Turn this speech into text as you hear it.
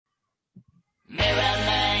Mirror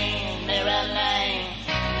lane,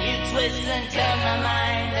 you twist and turn my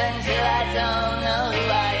mind until I don't know who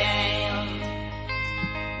I am.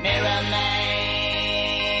 Mirror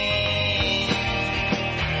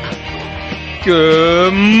lane.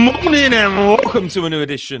 Good morning and welcome to a new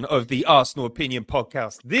edition of the Arsenal Opinion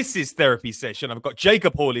Podcast. This is Therapy Session. I've got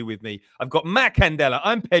Jacob Hawley with me. I've got Matt Candela.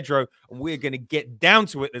 I'm Pedro, and we're going to get down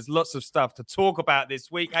to it. There's lots of stuff to talk about this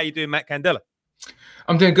week. How you doing, Matt Candela?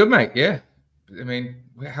 I'm doing good, mate. Yeah. I mean,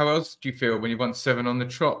 how else do you feel when you won 7 on the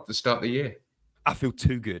trot to start the year? I feel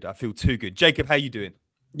too good. Jacob, how you doing?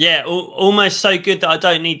 Yeah, almost so good that I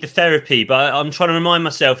don't need the therapy, but I'm trying to remind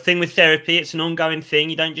myself, thing with therapy, it's an ongoing thing.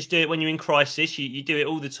 You don't just do it when you're in crisis. You do it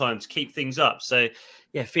all the time to keep things up. So,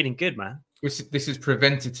 yeah, feeling good, man. This is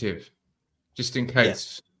preventative, just in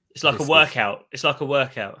case. Yeah. It's like a workout. It's like a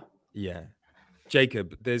workout. Yeah.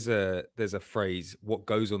 Jacob, there's a phrase, what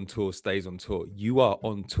goes on tour stays on tour. You are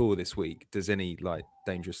on tour this week. Does any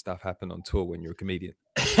dangerous stuff happen on tour when you're a comedian?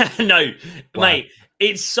 No, wow. Mate,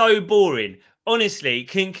 it's so boring. Honestly,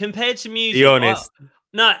 compared to music. Be honest.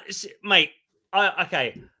 No, mate,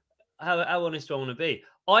 okay. How honest do I want to be?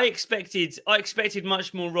 I expected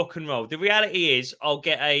much more rock and roll. The reality is I'll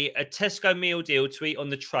get a Tesco meal deal to eat on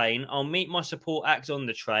the train. I'll meet my support act on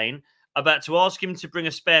the train. I'm about to ask him to bring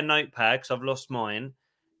a spare notepad because I've lost mine,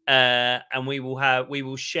 and we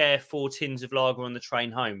will share 4 tins of lager on the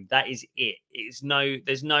train home. That is it. There's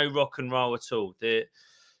no rock and roll at all. The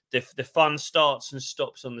fun starts and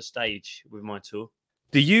stops on the stage with my tour.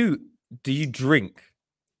 Do you drink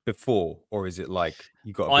before, or is it like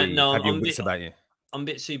you got to have your wits about you? I'm a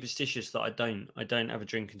bit superstitious that I don't have a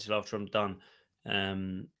drink until after I'm done.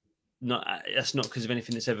 That's not because of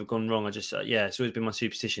anything that's ever gone wrong. I just it's always been my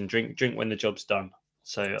superstition. Drink when the job's done.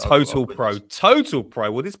 So total pro.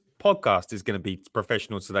 Well, this podcast is going to be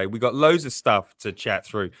professional today. We got loads of stuff to chat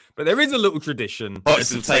through, but there is a little tradition.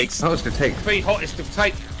 Hottest of takes. Hottest of takes. The hottest of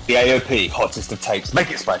take. The AOP hottest of takes. Make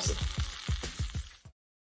it spicy.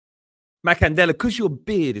 Matt Candela, because your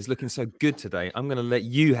beard is looking so good today, I'm going to let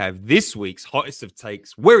you have this week's hottest of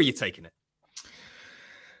takes. Where are you taking it?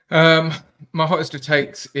 My hottest of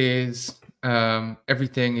takes is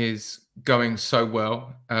everything is going so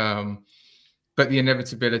well, but the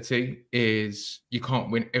inevitability is you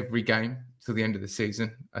can't win every game till the end of the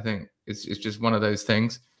season. I think it's just one of those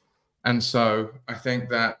things. And so I think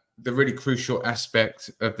that the really crucial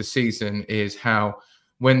aspect of the season is how,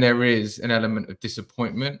 when there is an element of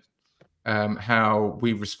disappointment, how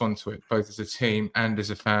we respond to it, both as a team and as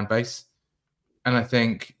a fan base. And I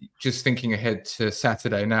think just thinking ahead to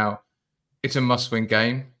Saturday now, it's a must-win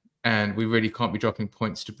game and we really can't be dropping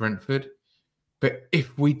points to Brentford. But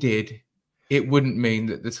if we did, it wouldn't mean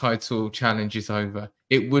that the title challenge is over.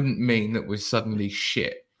 It wouldn't mean that we're suddenly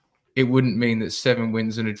shit. It wouldn't mean that 7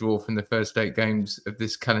 wins and a draw from the first 8 games of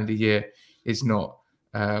this calendar year is not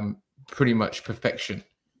pretty much perfection.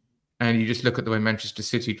 And you just look at the way Manchester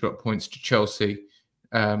City dropped points to Chelsea,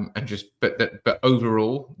 but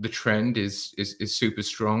overall the trend is super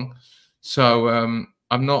strong. So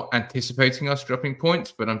I'm not anticipating us dropping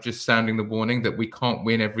points, but I'm just sounding the warning that we can't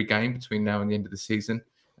win every game between now and the end of the season.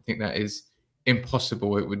 I think that is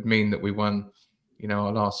impossible. It would mean that we won,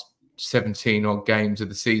 our last 17 odd games of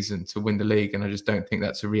the season to win the league, and I just don't think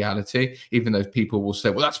that's a reality. Even though people will say,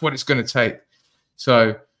 "Well, that's what it's going to take."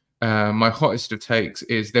 So my hottest of takes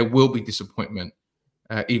is there will be disappointment.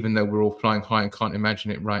 Even though we're all flying high and can't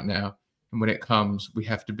imagine it right now. And when it comes, we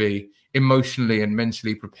have to be emotionally and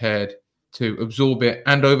mentally prepared to absorb it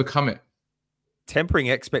and overcome it.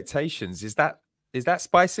 Tempering expectations. Is that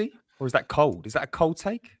spicy or is that cold? Is that a cold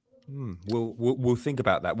take? We'll think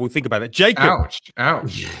about that. We'll think about that. Jacob.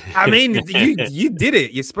 Ouch. I mean, you did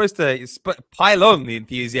it. You're supposed to pile on the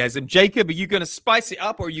enthusiasm. Jacob, are you going to spice it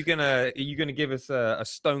up, or are you going to give us a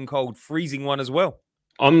stone cold freezing one as well?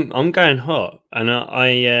 I'm going hot, and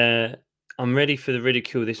I'm ready for the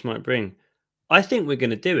ridicule this might bring. I think we're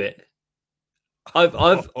going to do it. I've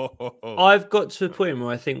got to a point where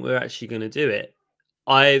I think we're actually going to do it.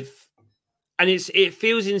 It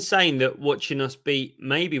feels insane that watching us beat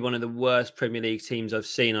maybe one of the worst Premier League teams I've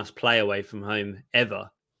seen us play away from home ever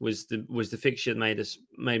was the fixture that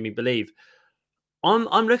made me believe.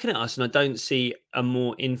 I'm looking at us and I don't see a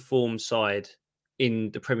more informed side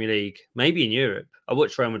in the Premier League, maybe in Europe. I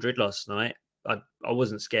watched Real Madrid last night. I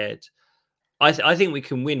wasn't scared. I think we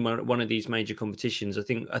can win one of these major competitions. I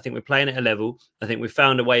think we're playing at a level. I think we've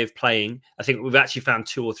found a way of playing. I think we've actually found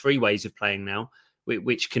 2 or 3 ways of playing now,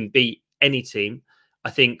 which can beat any team.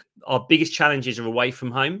 I think our biggest challenges are away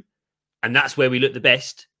from home, and that's where we look the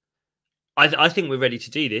best. I think we're ready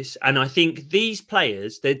to do this. And I think these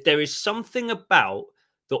players, there is something about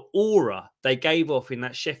the aura they gave off in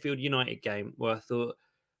that Sheffield United game, where I thought,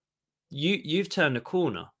 you've turned a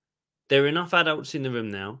corner. There are enough adults in the room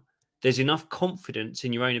now. There's enough confidence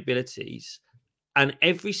in your own abilities. And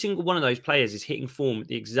every single one of those players is hitting form at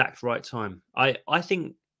the exact right time. I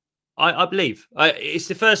believe. It's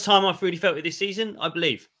the first time I've really felt it this season. I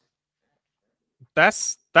believe.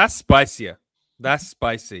 That's spicier. That's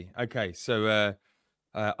spicy. Okay, so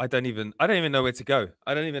I don't even know where to go.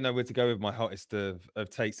 I don't even know where to go with my hottest of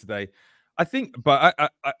takes today. I think,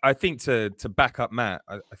 but I think to back up Matt,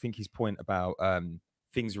 I think his point about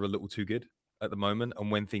things are a little too good at the moment,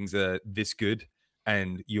 and when things are this good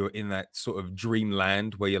and you're in that sort of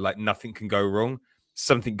dreamland where you're like nothing can go wrong,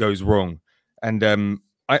 something goes wrong. And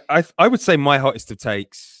I would say my hottest of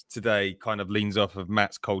takes today kind of leans off of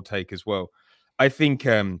Matt's cold take as well. I think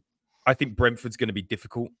Brentford's going to be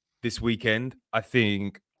difficult this weekend. I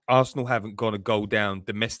think Arsenal haven't gone a goal down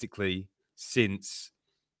domestically since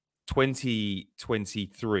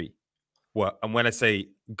 2023. Well, and when I say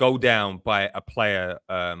goal down by a player,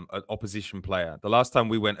 an opposition player, the last time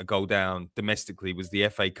we went a goal down domestically was the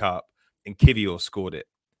FA Cup, and Kivior scored it.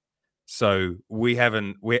 So we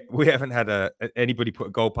haven't had anybody put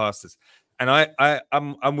a goal past us. And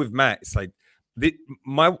I'm with Matt. It's like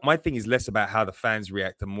my thing is less about how the fans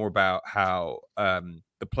react and more about how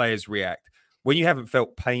the players react. When you haven't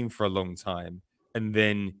felt pain for a long time, and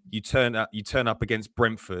then you turn up against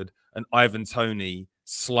Brentford, and Ivan Toney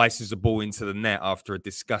slices a ball into the net after a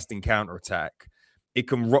disgusting counter-attack, it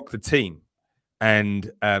can rock the team.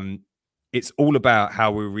 And it's all about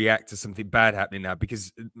how we react to something bad happening now,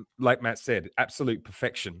 because like Matt said, absolute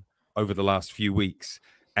perfection over the last few weeks.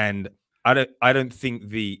 And I don't think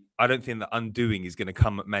the undoing is going to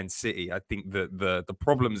come at Man City. I think that the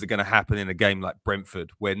problems are going to happen in a game like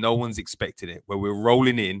Brentford, where no one's expecting it, where we're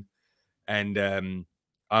rolling in. And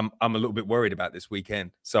I'm a little bit worried about this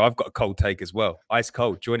weekend. So I've got a cold take as well. Ice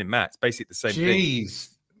cold, joining Matt. It's basically the same thing.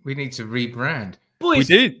 Jeez, we need to rebrand. Boys,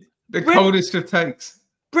 we did. The coldest of takes.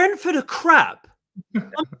 Brentford are crap. I'm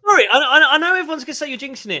sorry. I know everyone's going to say you're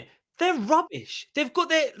jinxing it. They're rubbish. They've got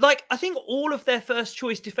I think all of their first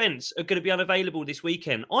choice defence are going to be unavailable this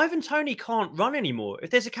weekend. Ivan Toney can't run anymore.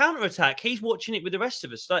 If there's a counter attack, he's watching it with the rest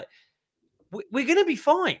of us. Like, we're going to be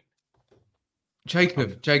fine.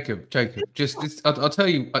 Jacob. I'll tell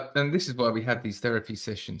you, and this is why we have these therapy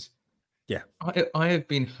sessions. Yeah. I have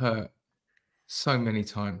been hurt so many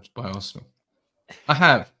times by Arsenal. I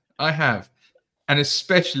have. And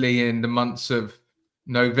especially in the months of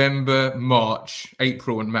November, March,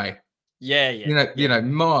 April, and May. Yeah. You know,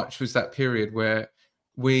 March was that period where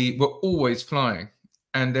we were always flying.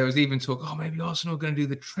 And there was even talk, maybe Arsenal are going to do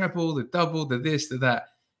the treble, the double, the this, the that.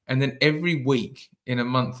 And then every week in a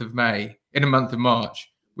month of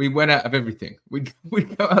March, we went out of everything. We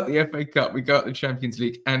go out the FA Cup, we go out the Champions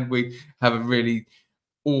League, and we have a really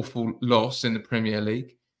awful loss in the Premier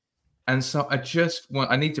League. And so I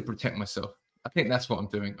need to protect myself. I think that's what I'm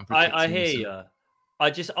doing. I hear you.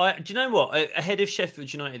 Do you know what? Ahead of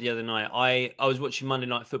Sheffield United the other night, I was watching Monday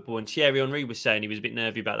Night Football, and Thierry Henry was saying he was a bit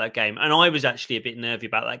nervy about that game. And I was actually a bit nervy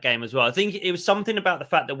about that game as well. I think it was something about the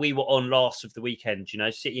fact that we were on last of the weekend. You know,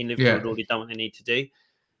 City and Liverpool had already done what they need to do.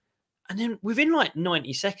 And then within like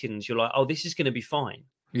 90 seconds, you're like, this is going to be fine.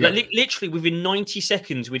 Yeah. Like, literally within 90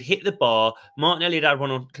 seconds, we'd hit the bar. Martinelli had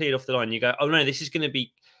one cleared off the line. You go, oh no, this is going to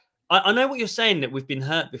be... I know what you're saying, that we've been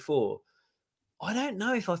hurt before. I don't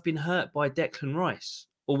know if I've been hurt by Declan Rice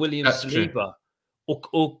or William Saliba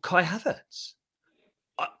or Kai Havertz.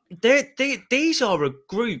 These are a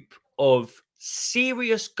group of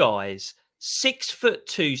serious guys, 6'2",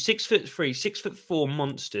 6'3", 6'4"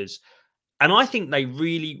 monsters. And I think they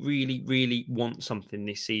really, really, really want something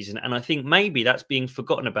this season. And I think maybe that's being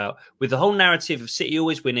forgotten about with the whole narrative of City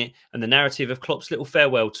always win it, and the narrative of Klopp's little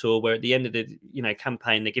farewell tour, where at the end of the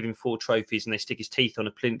campaign they give him 4 trophies and they stick his teeth on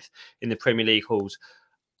a plinth in the Premier League halls.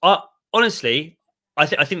 Honestly, I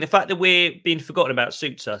think the fact that we're being forgotten about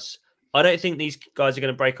suits us. I don't think these guys are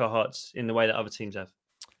going to break our hearts in the way that other teams have.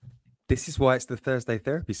 This is why it's the Thursday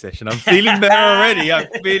therapy session. I'm feeling better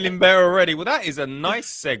already. Well, that is a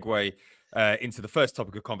nice segue into the first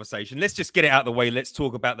topic of conversation. Let's just get it out of the way. Let's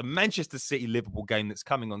talk about the Manchester City Liverpool game that's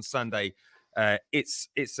coming on Sunday. It's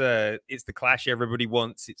the clash everybody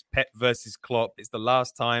wants. It's Pep versus Klopp. It's the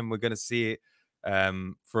last time we're going to see it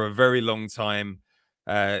for a very long time.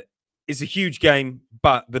 It's a huge game,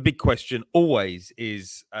 but the big question always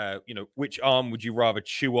is, which arm would you rather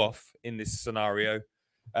chew off in this scenario?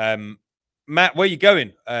 Matt, where are you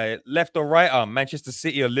going? Left or right arm, Manchester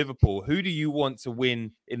City or Liverpool? Who do you want to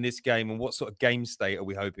win in this game, and what sort of game state are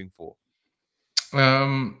we hoping for?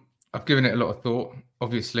 I've given it a lot of thought,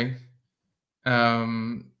 obviously.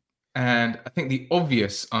 And I think the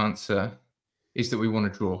obvious answer is that we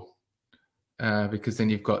want to draw, because then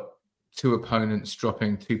you've got two opponents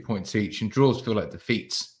dropping 2 points each, and draws feel like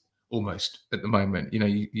defeats almost at the moment.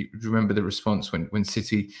 You remember the response when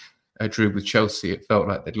City drew with Chelsea, it felt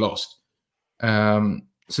like they'd lost.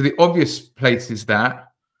 So the obvious place is that.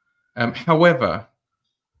 However,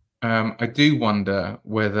 I do wonder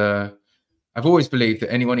whether, I've always believed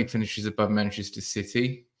that anyone who finishes above Manchester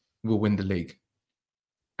City will win the league.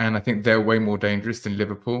 And I think they're way more dangerous than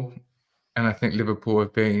Liverpool. And I think Liverpool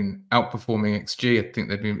have been outperforming XG. I think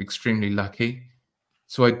they've been extremely lucky.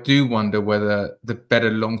 So I do wonder whether the better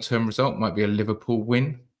long-term result might be a Liverpool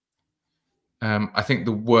win. I think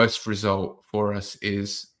the worst result for us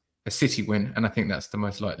is a City win, and I think that's the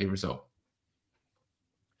most likely result.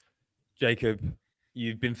 Jacob,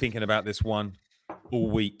 you've been thinking about this one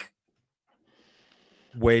all week.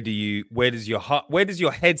 Where does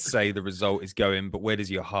your head say the result is going, but where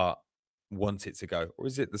does your heart want it to go? Or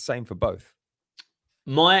is it the same for both?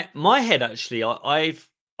 My head, actually, I've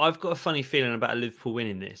got a funny feeling about Liverpool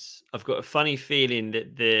winning this. I've got a funny feeling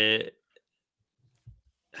that the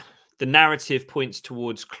narrative points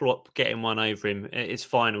towards Klopp getting one over him at his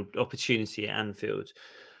final opportunity at Anfield.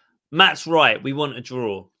 Matt's right. We want a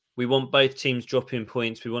draw. We want both teams dropping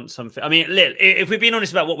points. We want something. I mean, if we're being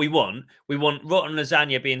honest about what we want rotten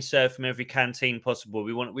lasagna being served from every canteen possible.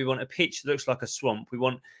 We want a pitch that looks like a swamp. We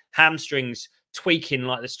want hamstrings tweaking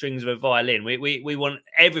like the strings of a violin. We want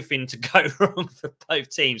everything to go wrong for both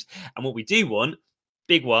teams. And what we do want,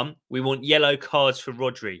 big one, we want yellow cards for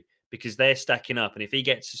Rodri, because they're stacking up. And if he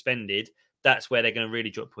gets suspended, that's where they're going to really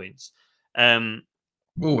drop points. Imagine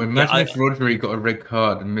if Rodri got a red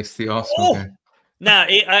card and missed the Arsenal game. Now,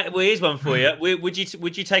 here's one for you. Would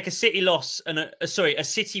you take a City loss and a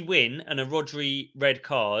City win and a Rodri red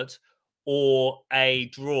card, or a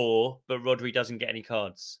draw but Rodri doesn't get any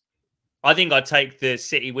cards? I think I'd take the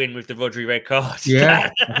City win with the Rodri red card.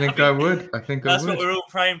 Yeah, I think I would. That's what we're all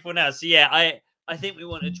praying for now. So yeah, I think we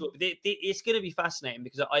want to draw. It's going to be fascinating,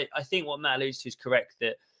 because I think what Matt alludes to is correct,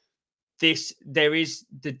 that there is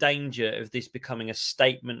the danger of this becoming a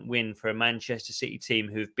statement win for a Manchester City team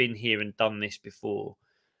who have been here and done this before.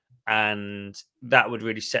 And that would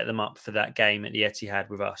really set them up for that game at the Etihad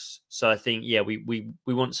with us. So I think, yeah, we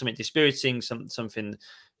want something dispiriting, something.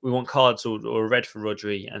 We want cards or a red for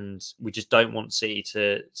Rodri, and we just don't want City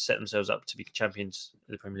to set themselves up to be champions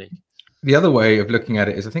of the Premier League. The other way of looking at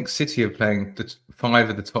it is, I think City are playing 5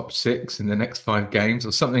 of the top 6 in the next 5 games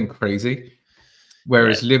or something crazy.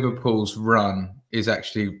 Whereas Liverpool's run is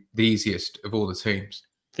actually the easiest of all the teams.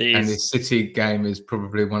 And the City game is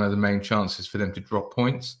probably one of the main chances for them to drop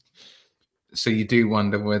points. So you do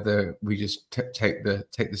wonder whether we just take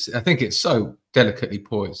this. I think it's so delicately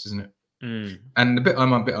poised, isn't it? And the bit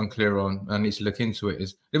I'm a bit unclear on, I need to look into it,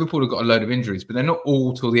 is Liverpool have got a load of injuries, but they're not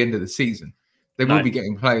all till the end of the season. They will be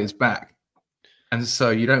getting players back. And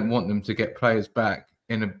so you don't want them to get players back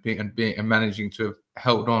and managing to have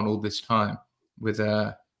held on all this time with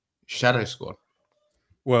a shadow squad.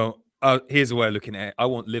 Well, here's a way of looking at it. I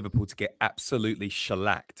want Liverpool to get absolutely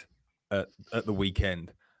shellacked at the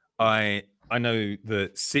weekend. I know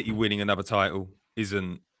that City winning another title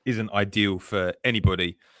isn't ideal for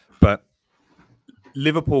anybody, but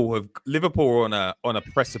Liverpool are on a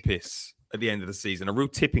precipice at the end of the season, a real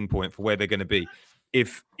tipping point for where they're going to be.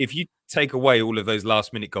 If you take away all of those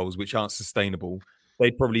last minute goals, which aren't sustainable,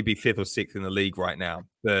 they'd probably be 5th or 6th in the league right now.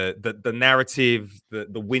 The narrative,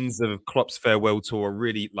 the wins of Klopp's farewell tour are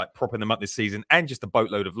really like propping them up this season, and just a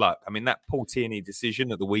boatload of luck. I mean, that Paul Tierney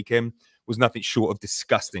decision at the weekend was nothing short of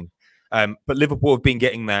disgusting. But Liverpool have been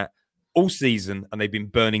getting that all season, and they've been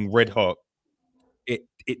burning red hot.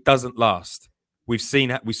 It doesn't last. We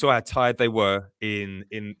saw how tired they were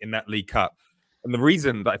in that League Cup. And the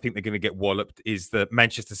reason that I think they're going to get walloped is that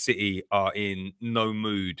Manchester City are in no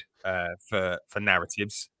mood for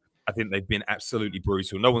narratives. I think they've been absolutely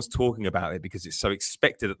brutal. No one's talking about it because it's so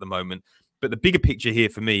expected at the moment. But the bigger picture here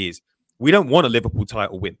for me is we don't want a Liverpool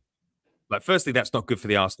title win. Like, firstly, that's not good for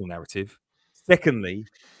the Arsenal narrative. Secondly,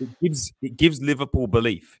 it gives Liverpool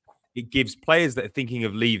belief. It gives players that are thinking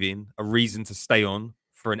of leaving a reason to stay on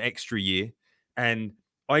for an extra year. And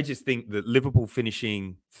I just think that Liverpool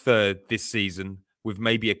finishing 3rd this season with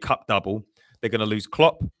maybe a cup double, they're going to lose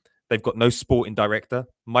Klopp. They've got no sporting director.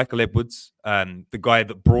 Michael Edwards, the guy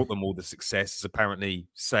that brought them all the success, is apparently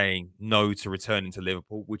saying no to returning to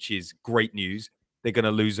Liverpool, which is great news. They're going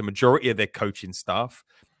to lose a majority of their coaching staff.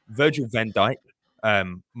 Virgil van Dijk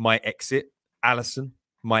might exit. Alisson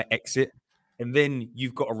might exit. And then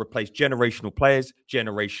you've got to replace generational players,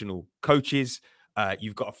 generational coaches.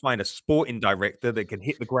 You've got to find a sporting director that can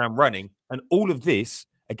hit the ground running. And all of this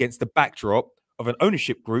against the backdrop of an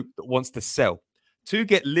ownership group that wants to sell. To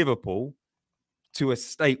get Liverpool to a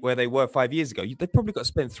state where they were 5 years ago, they've probably got to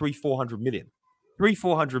spend 400 million.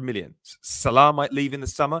 400 million. Salah might leave in the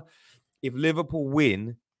summer. If Liverpool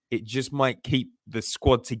win, it just might keep the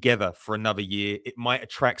squad together for another year. It might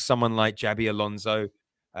attract someone like Xabi Alonso.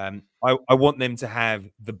 I want them to have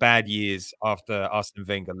the bad years after Arsene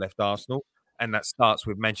Wenger left Arsenal. And that starts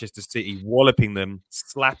with Manchester City walloping them,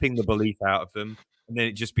 slapping the belief out of them. And then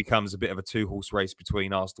it just becomes a bit of a two-horse race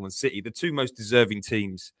between Arsenal and City, the two most deserving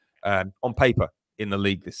teams on paper in the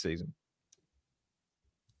league this season.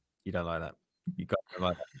 You don't like that. You don't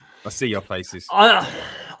like that. I see your faces.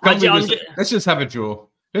 Let's just have a draw.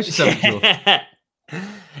 Let's just have a draw.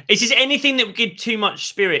 It's just anything that would give too much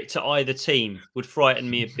spirit to either team would frighten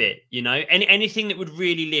me a bit, you know? Anything that would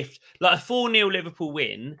really lift, like a 4-0 Liverpool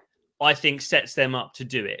win, I think sets them up to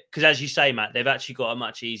do it. Because as you say, Matt, they've actually got a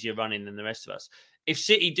much easier run-in than the rest of us. If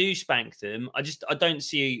City do spank them, I don't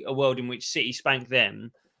see a world in which City spank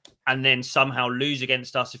them and then somehow lose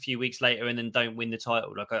against us a few weeks later and then don't win the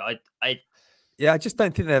title. Like I just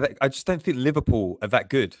don't think I just don't think Liverpool are that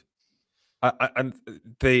good.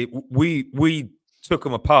 We took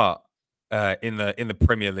them apart in the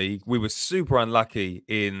Premier League. We were super unlucky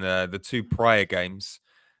in the two prior games.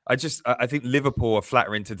 I think Liverpool are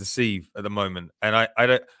flattering to deceive at the moment, and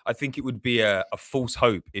I think it would be a false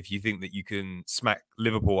hope if you think that you can smack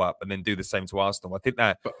Liverpool up and then do the same to Arsenal. I think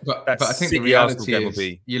that, but I think the reality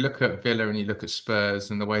is, you look at Villa and you look at Spurs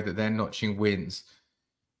and the way that they're notching wins.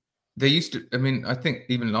 They used to. I mean, I think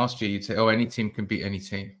even last year you'd say, "Oh, any team can beat any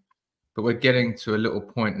team," but we're getting to a little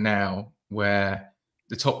point now where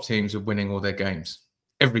the top teams are winning all their games,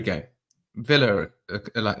 every game. Villa are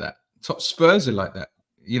like that. Top Spurs are like that.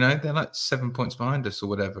 You know, they're like 7 points behind us or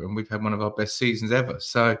whatever, and we've had one of our best seasons ever.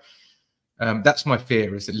 So that's my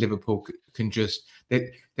fear, is that Liverpool can just,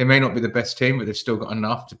 they may not be the best team, but they've still got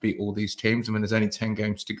enough to beat all these teams. I mean, there's only 10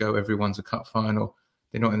 games to go. Everyone's a cup final.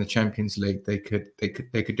 They're not in the Champions League. They could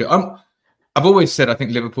do. I've always said I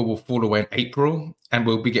think Liverpool will fall away in April, and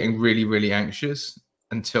we'll be getting really, really anxious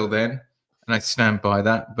until then. And I stand by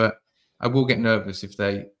that. But I will get nervous if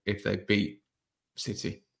they beat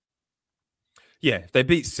City. Yeah, if they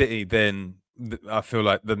beat City, then I feel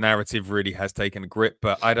like the narrative really has taken a grip.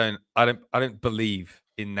 But I don't believe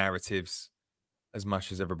in narratives as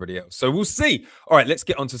much as everybody else. So we'll see. All right, let's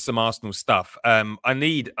get on to some Arsenal stuff. I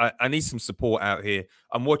need some support out here.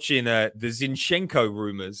 I'm watching the Zinchenko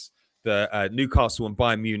rumors that Newcastle and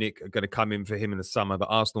Bayern Munich are going to come in for him in the summer, that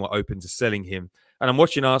Arsenal are open to selling him. And I'm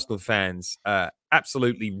watching Arsenal fans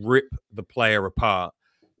absolutely rip the player apart,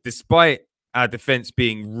 despite our defense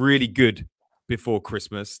being really good before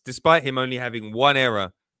Christmas, despite him only having one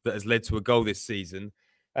error that has led to a goal this season.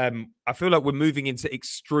 I feel like we're moving into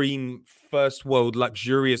extreme first world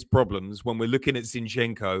luxurious problems when we're looking at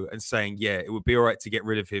Zinchenko and saying, yeah, it would be all right to get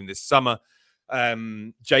rid of him this summer.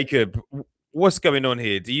 Jacob, what's going on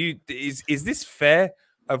here? Is this fair?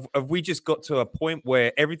 Have we just got to a point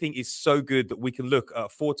where everything is so good that we can look at a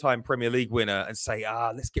 4-time Premier League winner and say,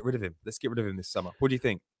 let's get rid of him. Let's get rid of him this summer. What do you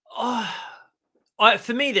think?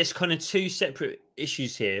 For me, there's kind of two separate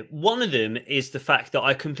issues here. One of them is the fact that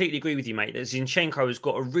I completely agree with you, mate, that Zinchenko has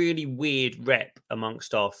got a really weird rep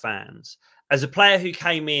amongst our fans. As a player who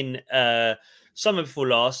came in summer before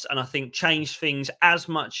last, and I think changed things as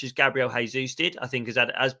much as Gabriel Jesus did, I think has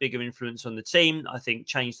had as big an influence on the team. I think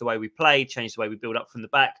changed the way we play, changed the way we build up from the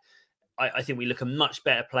back. I think we look a much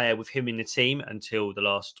better player with him in the team until the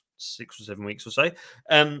last 6 or 7 weeks or so.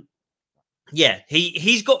 Yeah,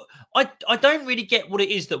 he's got. I don't really get what it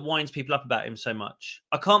is that winds people up about him so much.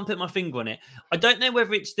 I can't put my finger on it. I don't know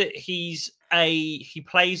whether it's that he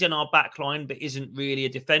plays in our back line but isn't really a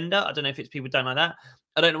defender. I don't know if it's people don't like that.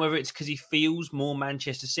 I don't know whether it's because he feels more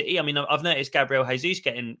Manchester City. I mean, I've noticed Gabriel Jesus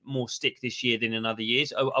getting more stick this year than in other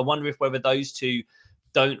years. I wonder if whether those two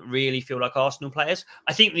don't really feel like Arsenal players.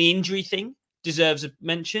 I think the injury thing deserves a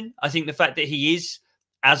mention. I think the fact that he is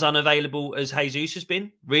as unavailable as Jesus has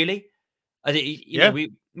been, really. I think you know,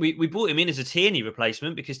 we brought him in as a Tierney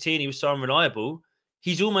replacement because Tierney was so unreliable.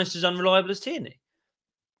 He's almost as unreliable as Tierney.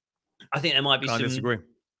 I think there might be some. Disagree.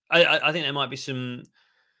 I think there might be some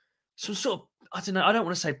sort of, I don't know. I don't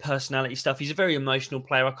want to say personality stuff. He's a very emotional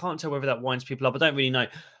player. I can't tell whether that winds people up. I don't really know.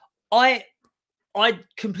 I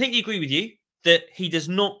completely agree with you that he does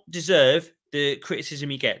not deserve the criticism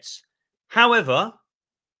he gets. However,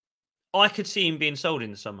 I could see him being sold in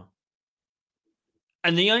the summer.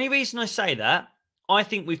 And the only reason I say that, I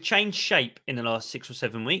think we've changed shape in the last 6 or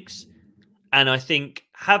 7 weeks. And I think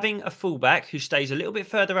having a fullback who stays a little bit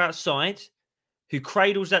further outside, who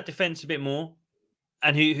cradles that defence a bit more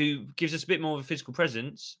and who gives us a bit more of a physical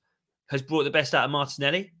presence, has brought the best out of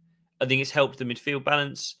Martinelli. I think it's helped the midfield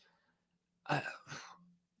balance. I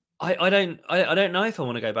don't know if I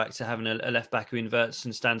want to go back to having a left back who inverts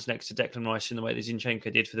and stands next to Declan Rice in the way that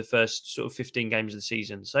Zinchenko did for the first sort of 15 games of the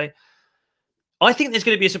season. So I think there's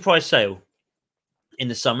going to be a surprise sale in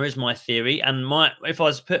the summer, is my theory. And if I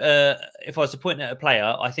was to point at a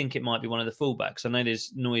player, I think it might be one of the fullbacks. I know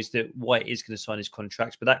there's noise that White is going to sign his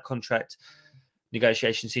contract, but that contract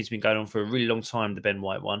negotiation seems to be going on for a really long time, the Ben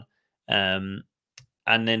White one.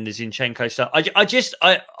 And then the Zinchenko stuff.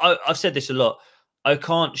 I've said this a lot. I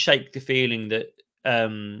can't shake the feeling that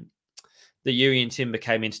that Yuri and Timber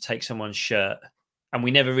came in to take someone's shirt, and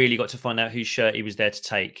we never really got to find out whose shirt he was there to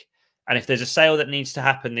take. And if there's a sale that needs to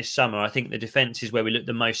happen this summer, I think the defence is where we look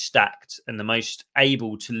the most stacked and the most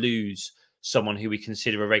able to lose someone who we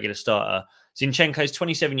consider a regular starter. Zinchenko's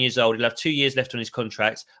 27 years old. He'll have 2 years left on his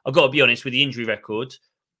contract. I've got to be honest, with the injury record,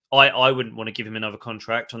 I wouldn't want to give him another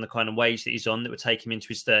contract on the kind of wage that he's on that would take him into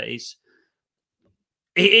his 30s.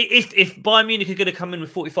 If Bayern Munich are going to come in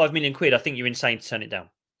with 45 million quid, I think you're insane to turn it down.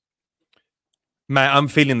 Matt, I'm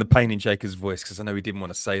feeling the pain in Jacob's voice because I know he didn't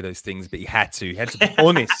want to say those things, but he had to. He had to be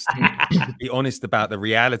honest. Be honest about the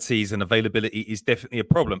realities, and availability is definitely a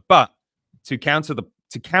problem. But to counter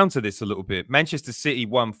this a little bit, Manchester City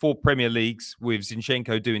won 4 Premier Leagues with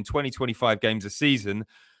Zinchenko doing 20-25 games a season.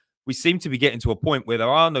 We seem to be getting to a point where there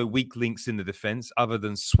are no weak links in the defence other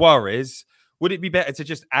than Suarez. Would it be better to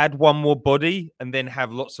just add one more body and then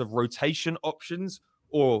have lots of rotation options?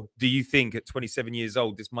 Or do you think at 27 years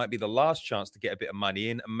old, this might be the last chance to get a bit of money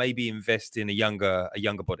in and maybe invest in a younger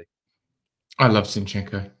body? I love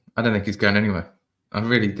Zinchenko. I don't think he's going anywhere. I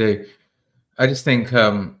really do. I just think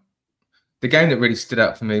the game that really stood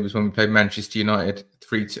out for me was when we played Manchester United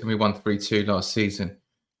 3-2, and we won 3-2 last season.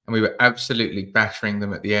 And we were absolutely battering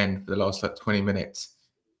them at the end for the last 20 minutes.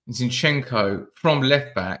 And Zinchenko from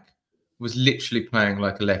left back was literally playing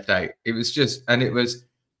like a left 8. It was just, and it was,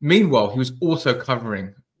 meanwhile, he was also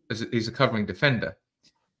covering, he's a covering defender.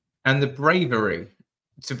 And the bravery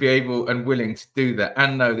to be able and willing to do that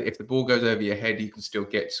and know that if the ball goes over your head, you can still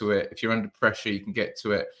get to it. If you're under pressure, you can get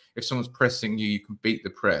to it. If someone's pressing you, you can beat the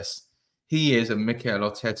press. He is a Mikel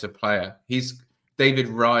Arteta player. He's David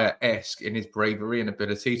Raya-esque in his bravery and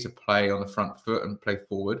ability to play on the front foot and play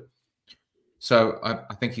forward. So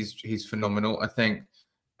I think he's phenomenal. I think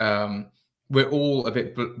we're all a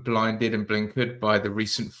bit blinded and blinkered by the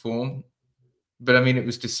recent form. But, I mean, it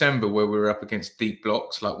was December where we were up against deep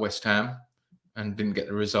blocks like West Ham and didn't get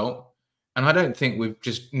the result. And I don't think we've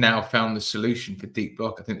just now found the solution for deep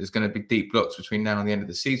block. I think there's going to be deep blocks between now and the end of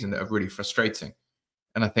the season that are really frustrating.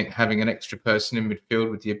 And I think having an extra person in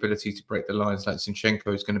midfield with the ability to break the lines like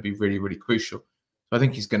Zinchenko is going to be really, really crucial. So I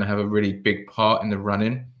think he's going to have a really big part in the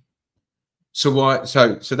run-in. So why?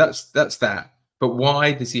 So that's that. But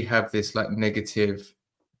why does he have this like negative?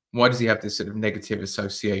 Why does he have this sort of negative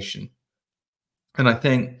association? And I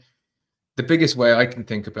think the biggest way I can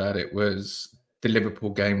think about it was the Liverpool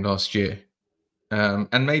game last year,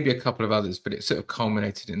 and maybe a couple of others, but it sort of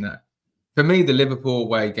culminated in that. For me, the Liverpool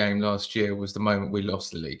away game last year was the moment we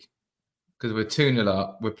lost the league, because we're 2-0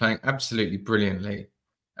 up, we're playing absolutely brilliantly,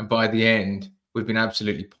 and by the end, we've been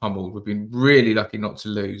absolutely pummeled. We've been really lucky not to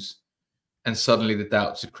lose, and suddenly the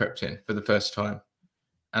doubts had crept in for the first time.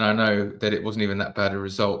 And I know that it wasn't even that bad a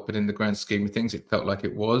result, but in the grand scheme of things, it felt like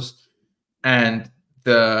it was. And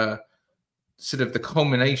the sort of the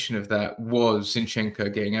culmination of that was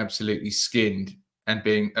Zinchenko getting absolutely skinned and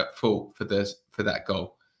being at fault for that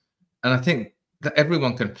goal. And I think that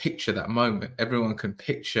everyone can picture that moment. Everyone can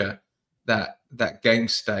picture that game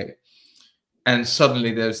state. And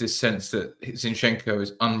suddenly there's this sense that Zinchenko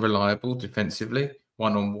is unreliable defensively,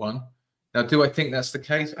 one-on-one. Now, do I think that's the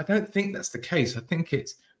case? I don't think that's the case. I think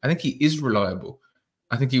he is reliable.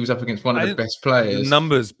 I think he was up against one of the best players. The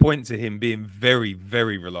numbers point to him being very,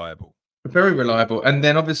 very reliable. Very reliable. And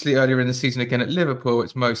then obviously earlier in the season again at Liverpool,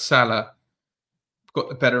 it's Mo Salah got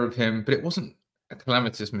the better of him, but it wasn't a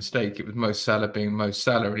calamitous mistake. It was Mo Salah being Mo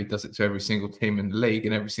Salah, and he does it to every single team in the league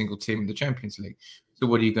and every single team in the Champions League. So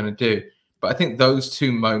what are you going to do? But I think those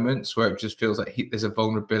two moments where it just feels like there's a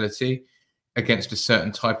vulnerability against a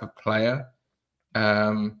certain type of player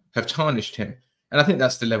have tarnished him. And I think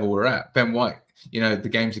that's the level we're at. Ben White, the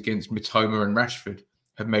games against Mitoma and Rashford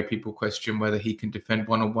have made people question whether he can defend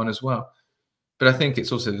one-on-one as well. But I think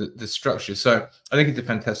it's also the structure. So I think he's a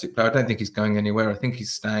fantastic player. I don't think he's going anywhere. I think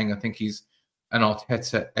he's staying. I think he's an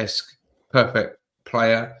Arteta-esque perfect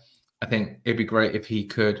player. I think it'd be great if he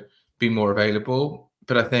could be more available.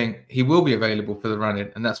 But I think he will be available for the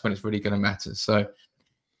run-in, and that's when it's really going to matter. So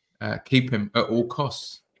keep him at all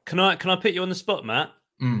costs. Can I put you on the spot, Matt?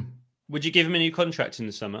 Mm. Would you give him a new contract in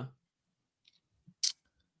the summer?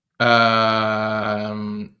 I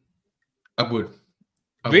would.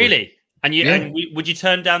 Really? And you? Yeah. And would you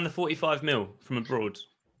turn down the 45 mil from abroad?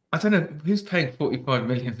 I don't know who's paying 45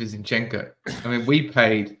 million for Zinchenko. I mean, we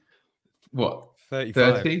paid what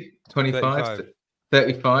 30, 25,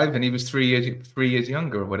 35, and he was 3 years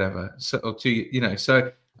younger or whatever. So, or 2, you know.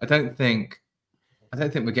 So I don't think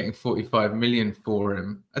we're getting 45 million for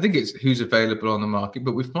him. I think it's who's available on the market.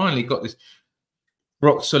 But we've finally got this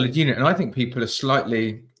rock solid unit, and I think people are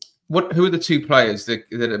slightly. Who are the two players that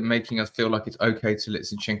are making us feel like it's okay to let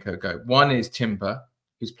Zinchenko go? One is Timber,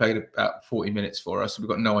 who's played about 40 minutes for us. We've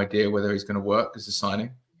got no idea whether he's going to work as a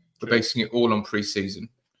signing. We're basing it all on pre-season.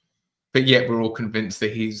 But yet we're all convinced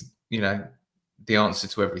that he's, the answer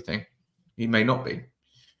to everything. He may not be.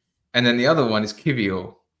 And then the other one is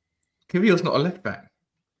Kivior. Kivior's not a left back.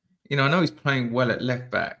 I know he's playing well at left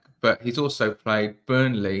back, but he's also played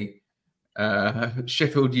Burnley,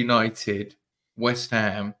 Sheffield United, West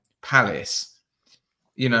Ham, Palace,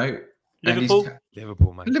 Liverpool,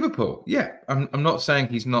 mate. Liverpool. Yeah, I'm not saying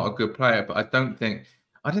he's not a good player, but I don't think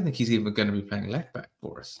he's even going to be playing left back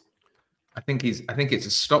for us. I think it's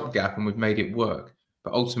a stopgap, and we've made it work.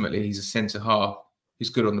 But ultimately, he's a centre half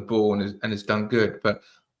who's good on the ball and has done good. But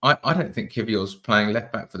I don't think Kivior's playing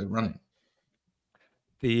left back for the running.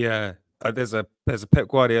 There's a Pep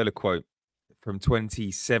Guardiola quote from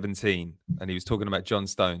 2017, and he was talking about John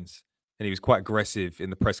Stones. And he was quite aggressive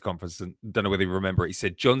in the press conference. And don't know whether you remember it. He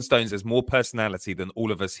said, John Stones has more personality than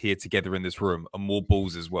all of us here together in this room, and more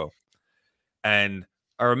balls as well. And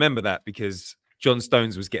I remember that because John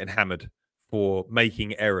Stones was getting hammered for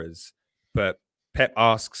making errors. But Pep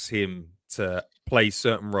asks him to play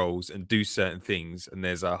certain roles and do certain things. And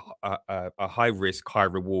there's a high risk, high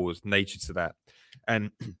reward nature to that.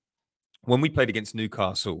 And when we played against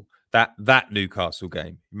Newcastle, that Newcastle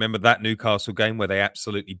game, remember that Newcastle game where they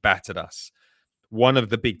absolutely battered us? One of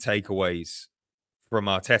the big takeaways from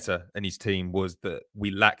Arteta and his team was that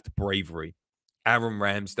we lacked bravery. Aaron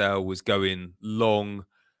Ramsdale was going long.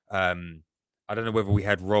 I don't know whether we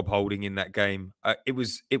had Rob Holding in that game. It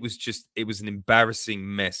was an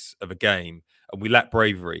embarrassing mess of a game, and we lacked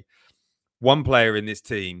bravery. One player in this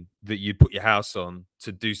team that you'd put your house on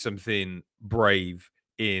to do something brave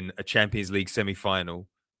in a Champions League semi-final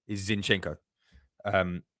is Zinchenko.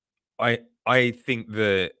 I think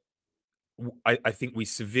we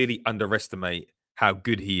severely underestimate how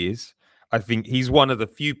good he is. I think he's one of the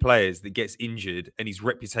few players that gets injured and his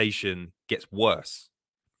reputation gets worse.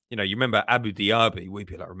 You remember Abu Diaby, we'd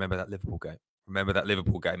be like, remember that Liverpool game? Remember that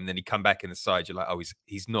Liverpool game? And then he'd come back in the side, you're like, oh,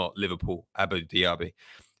 he's not Liverpool, Abu Diaby.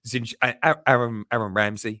 Aaron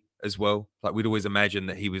Ramsey as well. Like, we'd always imagine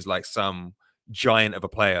that he was like some giant of a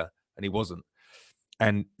player, and he wasn't.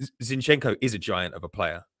 And Zinchenko is a giant of a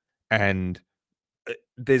player. And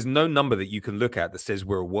there's no number that you can look at that says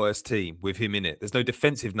we're a worse team with him in it. There's no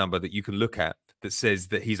defensive number that you can look at that says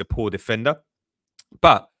that he's a poor defender.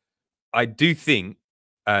 But I do think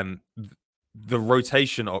the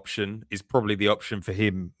rotation option is probably the option for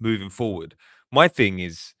him moving forward. My thing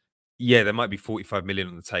is, yeah, there might be 45 million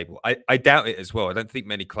on the table. I doubt it as well. I don't think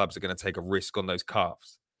many clubs are going to take a risk on those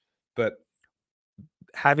calves. But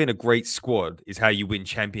having a great squad is how you win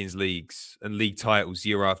Champions Leagues and league titles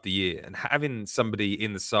year after year. And having somebody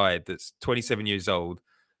in the side that's 27 years old,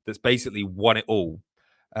 that's basically won it all,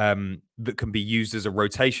 that can be used as a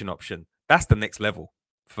rotation option, that's the next level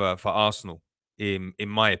for Arsenal, in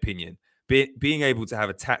my opinion. Being able to have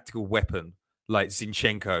a tactical weapon like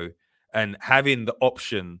Zinchenko and having the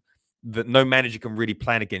option that no manager can really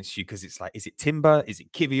plan against you, because it's like, is it Timber? Is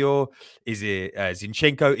it Kivior? Is it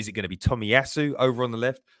Zinchenko? Is it going to be Tomiyasu over on the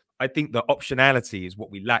left? I think the optionality is what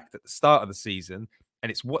we lacked at the start of the season,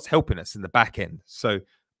 and it's what's helping us in the back end. So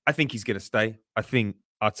I think he's going to stay. I think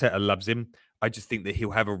Arteta loves him. I just think that he'll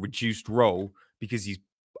have a reduced role because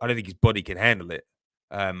I don't think his body can handle it.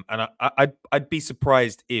 And I'd be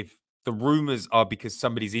surprised if the rumors are because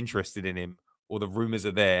somebody's interested in him, or the rumors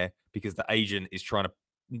are there because the agent is trying to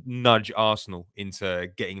nudge Arsenal into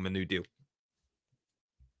getting him a new deal.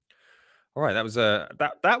 All right, that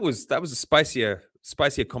was a spicier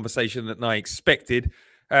conversation than I expected.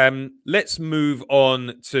 Let's move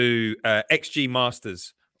on to XG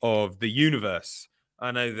Masters of the Universe.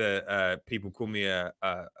 I know that people call me an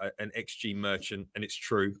XG merchant, and it's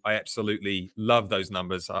true. I absolutely love those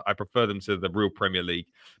numbers. I prefer them to the real Premier League.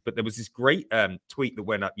 But there was this great tweet that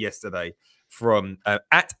went up yesterday from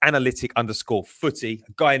at analytic_footy,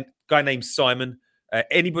 a guy named Simon.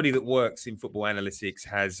 Anybody that works in football analytics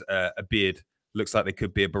has a beard looks like they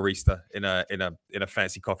could be a barista in a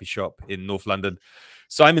fancy coffee shop in North London.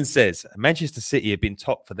 Simon says Manchester City have been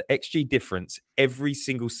top for the XG difference every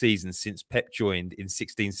single season since Pep joined in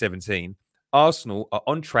 16-17. Arsenal are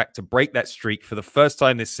on track to break that streak for the first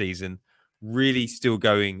time this season. Really still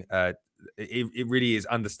going. It really is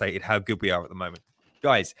understated how good we are at the moment.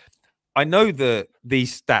 Guys, I know that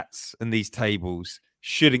these stats and these tables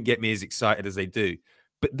shouldn't get me as excited as they do,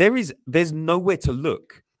 but there's nowhere to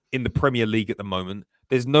look in the Premier League at the moment.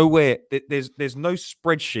 There's nowhere, there's no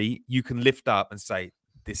spreadsheet you can lift up and say,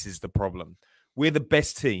 this is the problem. We're the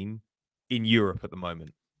best team in Europe at the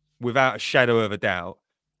moment, without a shadow of a doubt,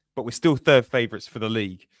 but we're still third favourites for the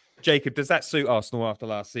league. Jacob, does that suit Arsenal after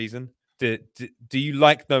last season? Do you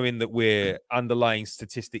like knowing that we're underlying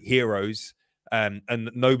statistic heroes and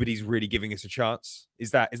nobody's really giving us a chance?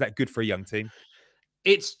 Is that good for a young team?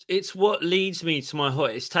 It's what leads me to my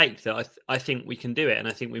hottest take that I think we can do it, and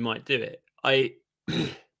I think we might do it.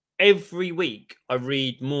 Every week I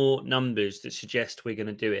read more numbers that suggest we're going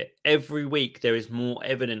to do it. Every week there is more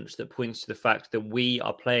evidence that points to the fact that we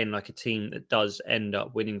are playing like a team that does end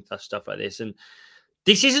up winning stuff like this. And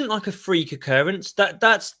this isn't like a freak occurrence.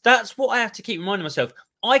 That's what I have to keep reminding myself.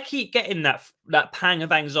 I keep getting that pang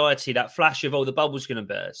of anxiety, that flash of, oh, the bubble's going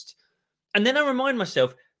to burst. And then I remind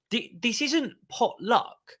myself, this isn't pot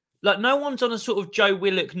luck. Like, no one's on a sort of Joe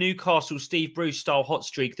Willock, Newcastle, Steve Bruce style hot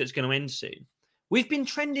streak that's going to end soon. We've been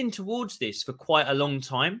trending towards this for quite a long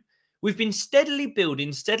time. We've been steadily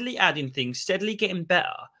building, steadily adding things, steadily getting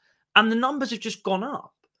better. And the numbers have just gone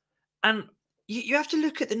up. And you have to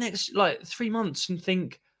look at the next, 3 months and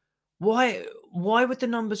think, why would the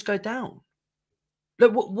numbers go down?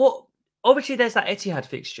 Look, what? Obviously, there's that Etihad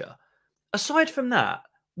fixture. Aside from that,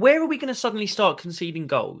 where are we going to suddenly start conceding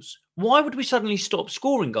goals? Why would we suddenly stop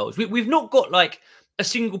scoring goals? We've not got like a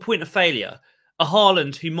single point of failure, a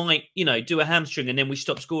Haaland who might, do a hamstring and then we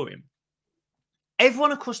stop scoring.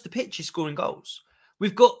 Everyone across the pitch is scoring goals.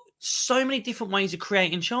 We've got so many different ways of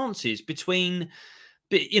creating chances between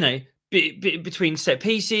set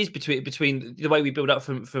pieces, between the way we build up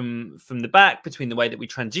from the back, between the way that we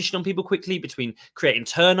transition on people quickly, between creating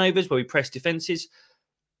turnovers where we press defenses.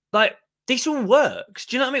 Like, this all works.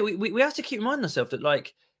 Do you know what I mean? We have to keep reminding ourselves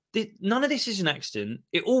that none of this is an accident.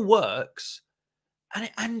 It all works,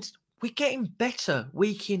 and we're getting better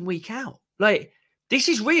week in, week out. Like, this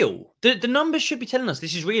is real. The numbers should be telling us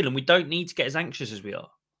this is real, and we don't need to get as anxious as we are.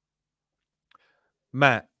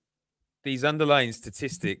 Matt, these underlying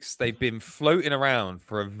statistics, they've been floating around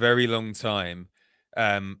for a very long time,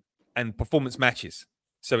 and performance matches.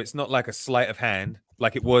 So it's not like a sleight of hand,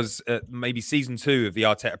 like it was maybe season 2 of the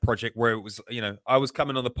Arteta project, where it was, I was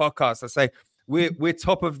coming on the podcast. I say we're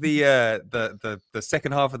top of the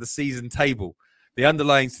second half of the season table. The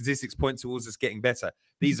underlying statistics point towards us getting better.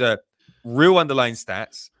 These are real underlying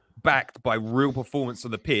stats backed by real performance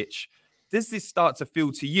on the pitch. Does this start to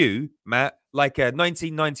feel to you, Matt, like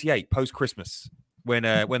 1998 post Christmas when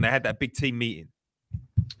they had that big team meeting?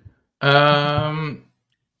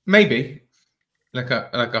 Maybe. Like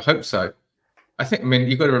I hope so. I mean,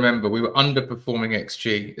 you've got to remember we were underperforming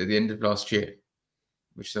XG at the end of last year,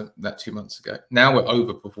 which is that 2 months ago. Now we're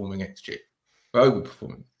overperforming XG. We're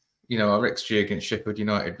overperforming. Our XG against Sheffield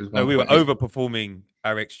United was 1. No, we were overperforming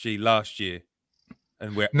our XG last year.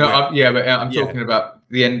 And I'm talking about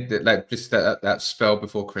the end, like just that spell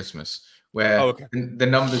before Christmas, where the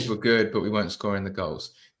numbers were good, but we weren't scoring the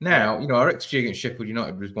goals. Now, our XG against Sheffield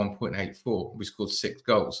United was 1.84. We scored 6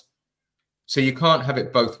 goals. So you can't have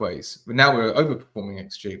it both ways. But now we're overperforming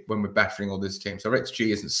XG when we're battering all these teams. Our XG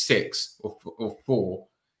isn't 6 or 4.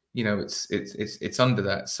 It's under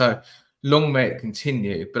that. So long may it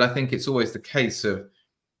continue. But I think it's always the case of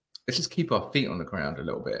let's just keep our feet on the ground a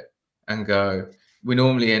little bit and go. We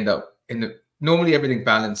normally end up normally everything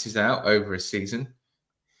balances out over a season.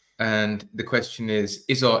 And the question is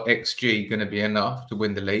our XG going to be enough to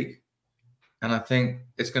win the league? And I think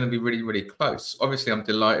it's going to be really, really close. Obviously, I'm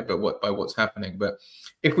delighted by what's happening. But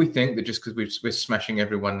if we think that just because we're smashing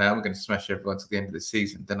everyone now, we're going to smash everyone to the end of the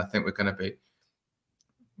season, then I think we're going to be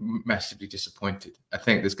massively disappointed. I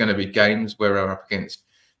think there's going to be games where we're up against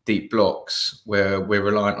deep blocks, where we're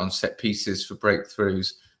reliant on set pieces for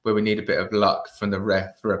breakthroughs, where we need a bit of luck from the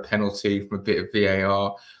ref for a penalty, from a bit of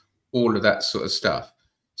VAR, all of that sort of stuff.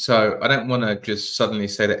 So I don't want to just suddenly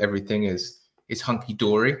say that everything is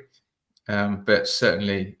hunky-dory. But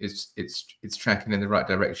certainly it's tracking in the right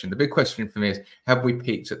direction. The big question for me is, have we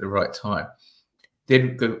peaked at the right time? I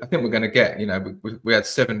think we're going to get, we had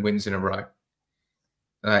 7 wins in a row.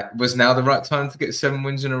 Was now the right time to get 7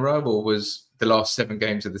 wins in a row, or was the last 7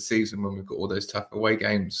 games of the season when we've got all those tough away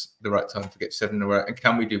games the right time to get 7 in a row? And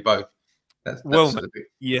can we do both? That's Well, sort of it.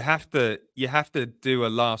 you have to do a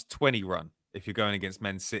last 20 run if you're going against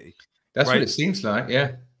Man City. That's what right? it seems like.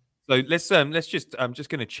 Yeah. So let's just I'm just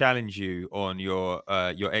going to challenge you on your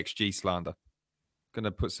XG slander. Going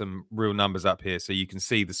to put some real numbers up here so you can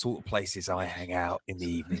see the sort of places I hang out in the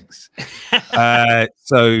evenings.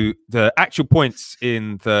 So the actual points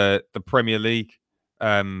in the Premier League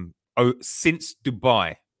since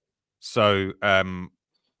Dubai. So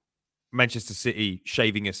Manchester City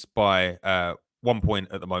shaving us by 1 point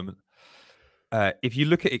at the moment. If you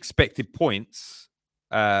look at expected points,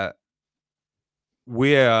 that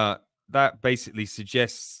basically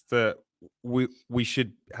suggests that we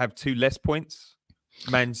should have 2 less points.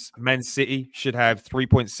 Man City should have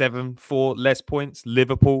 3.74 less points.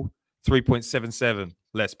 Liverpool 3.77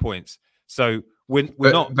 less points. So we're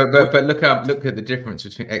not. But look at the difference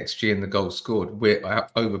between XG and the goals scored. We're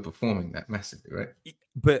overperforming that massively, right?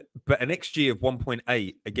 But an XG of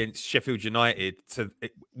 1.8 against Sheffield United,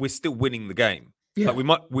 we're still winning the game. Yeah.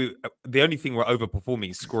 Like the only thing we're overperforming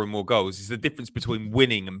is scoring more goals. Is the difference between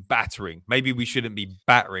winning and battering. Maybe we shouldn't be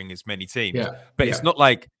battering as many teams. Yeah. But it's not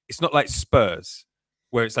like Spurs,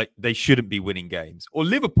 where it's like they shouldn't be winning games, or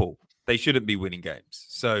Liverpool, they shouldn't be winning games.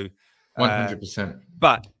 So 100%.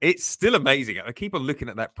 But it's still amazing. I keep on looking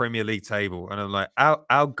at that Premier League table, and I'm like,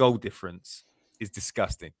 our goal difference is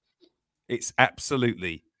disgusting. It's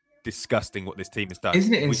absolutely disgusting what this team has done.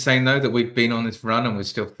 Isn't it insane though that we've been on this run and we're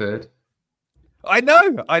still third? I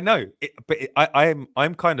know.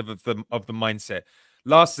 I'm kind of the mindset.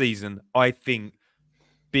 Last season, I think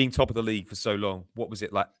being top of the league for so long, what was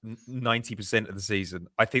it, like 90% of the season?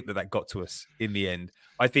 I think that got to us in the end.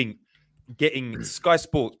 I think getting Sky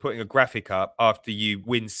Sports putting a graphic up after you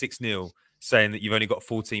win 6-0, saying that you've only got a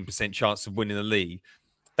 14% chance of winning the league,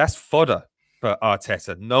 that's fodder for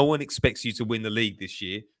Arteta. No one expects you to win the league this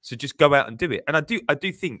year, so just go out and do it. And I do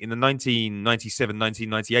think in the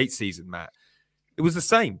 1997-1998 season, Matt, it was the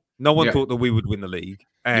same. No one thought that we would win the league,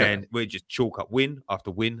 and we'd just chalk up win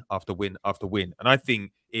after win after win after win. And I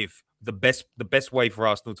think if the best way for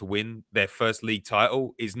Arsenal to win their first league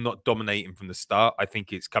title is not dominating from the start, I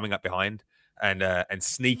think it's coming up behind and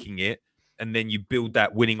sneaking it, and then you build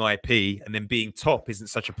that winning IP, and then being top isn't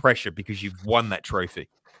such a pressure because you've won that trophy.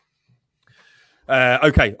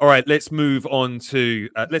 Okay, all right. Let's move on to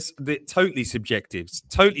the totally subjective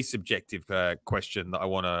question that I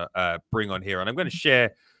want to bring on here, and I'm going to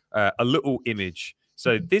share a little image.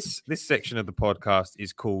 So this section of the podcast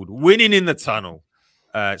is called "Winning in the Tunnel."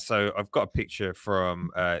 So I've got a picture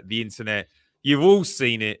from the internet. You've all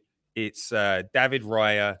seen it. It's David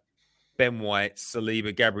Raya, Ben White,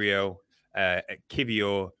 Saliba, Gabriel,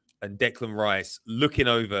 Kivior, and Declan Rice looking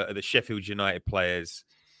over at the Sheffield United players,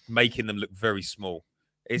 making them look very small.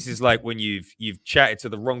 This is like when you've chatted to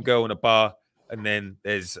the wrong girl in a bar, and then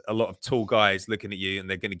there's a lot of tall guys looking at you, and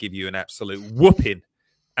they're going to give you an absolute whooping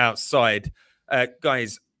outside.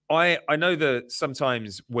 Guys, I know that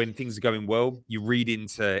sometimes when things are going well, you read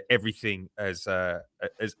into everything as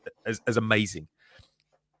amazing.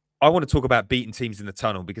 I want to talk about beating teams in the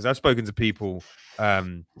tunnel because I've spoken to people at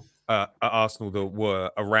Arsenal that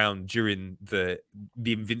were around during the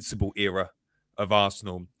invincible era of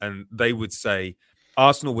Arsenal, and they would say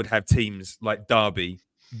Arsenal would have teams like Derby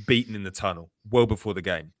beaten in the tunnel well before the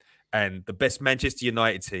game, and the best Manchester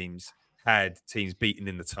United teams had teams beaten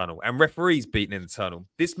in the tunnel and referees beaten in the tunnel.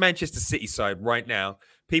 This Manchester City side right now,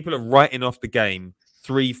 people are writing off the game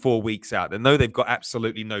 3-4 weeks out. They know they've got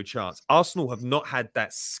absolutely no chance. Arsenal have not had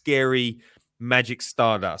that scary magic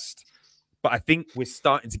stardust, but I think we're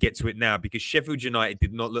starting to get to it now because Sheffield United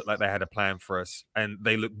did not look like they had a plan for us, and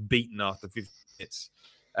they looked beaten after 50 minutes.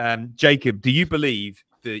 Jacob, do you believe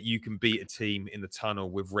that you can beat a team in the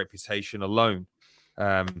tunnel with reputation alone?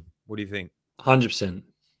 What do you think? 100%.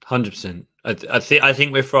 100%. I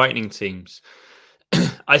think we're frightening teams.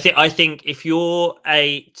 I think if you're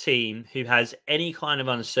a team who has any kind of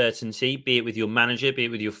uncertainty, be it with your manager, be it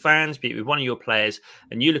with your fans, be it with one of your players,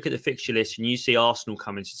 and you look at the fixture list and you see Arsenal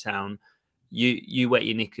coming to town, you wet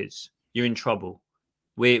your knickers. You're in trouble.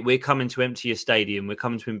 We're coming to empty your stadium. We're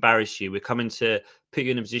coming to embarrass you. We're coming to put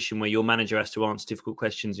you in a position where your manager has to answer difficult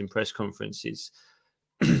questions in press conferences.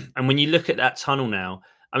 And when you look at that tunnel now,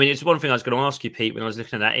 I mean, it's one thing I was going to ask you, Pete, when I was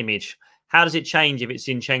looking at that image. How does it change if it's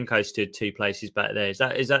Zinchenko stood 2 places back there? Is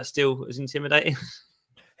that still as intimidating?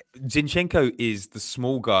 Zinchenko is the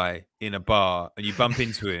small guy in a bar, and you bump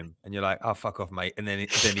into him, and you're like, "Oh, fuck off, mate!" And then he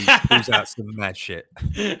pulls out some mad shit,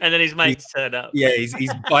 and then his mates turn up. Yeah,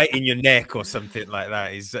 he's biting your neck or something like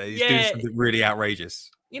that. He's doing something really outrageous.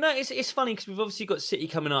 it's funny because we've obviously got City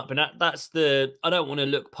coming up, and that's the. I don't want to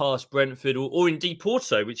look past Brentford or indeed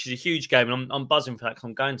Porto, which is a huge game, and I'm buzzing for that. 'Cause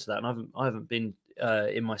I'm going to that, and I haven't been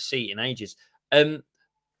in my seat in ages.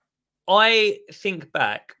 I think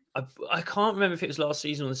back. I can't remember if it was last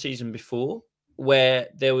season or the season before, where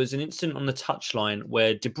there was an incident on the touchline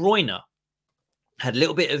where De Bruyne had a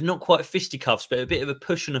little bit of not quite fisticuffs, but a bit of a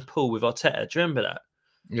push and a pull with Arteta. Do you remember that?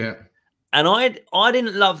 Yeah. And I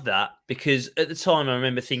didn't love that because at the time I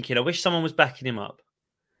remember thinking, I wish someone was backing him up.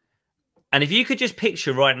 And if you could just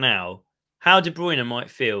picture right now how De Bruyne might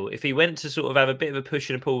feel if he went to sort of have a bit of a push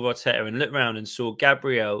and a pull with Arteta and looked around and saw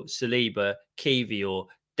Gabriel, Saliba, Kiwior,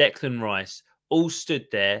 Declan Rice all stood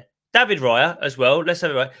there. David Raya as well. Let's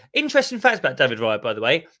have it right. Interesting facts about David Raya, by the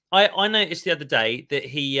way. I noticed the other day that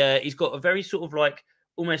he's got a very sort of like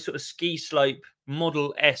almost sort of ski slope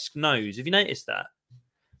model-esque nose. Have you noticed that?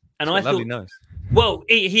 And I thought, nose. Well,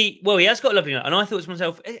 he has got a lovely nose, and I thought to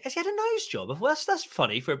myself, has he had a nose job? Well, that's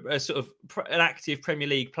funny for a sort of an active Premier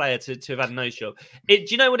League player to have had a nose job. Do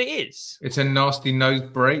you know what it is? It's a nasty nose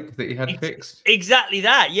break that he had fixed. Exactly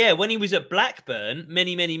that. Yeah, when he was at Blackburn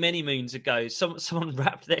many moons ago, someone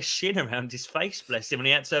wrapped their shin around his face, bless him, and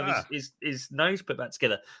he had to have his nose put back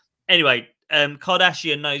together. Anyway,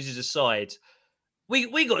 Kardashian noses aside,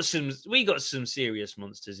 we got some serious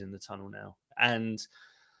monsters in the tunnel now, and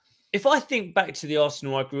if I think back to the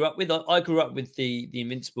Arsenal I grew up with the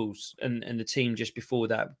Invincibles and the team just before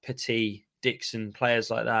that, Petit, Dixon, players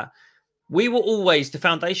like that. We were always, the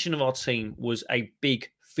foundation of our team was a big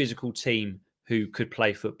physical team who could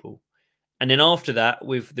play football. And then after that,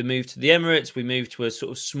 with the move to the Emirates, we moved to a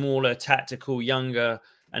sort of smaller, tactical, younger,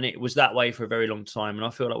 and it was that way for a very long time. And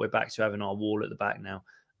I feel like we're back to having our wall at the back now.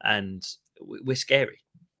 And we're scary.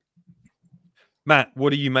 Matt, what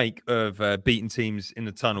do you make of beating teams in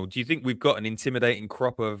the tunnel? Do you think we've got an intimidating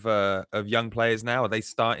crop of young players now? Are they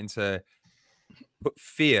starting to put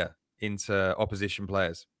fear into opposition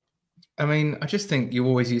players? I mean, I just think you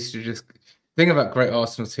always used to just think about great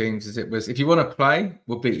Arsenal teams as it was, if you want to play,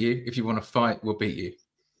 we'll beat you. If you want to fight, we'll beat you.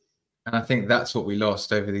 And I think that's what we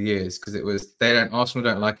lost over the years because it was Arsenal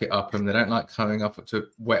don't like it up and they don't like coming up to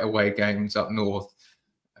wet away games up north.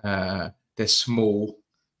 They're small.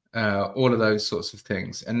 All of those sorts of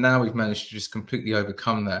things. And now we've managed to just completely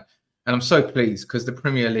overcome that. And I'm so pleased because the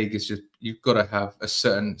Premier League is just, you've got to have a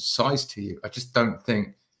certain size to you. I just don't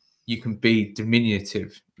think you can be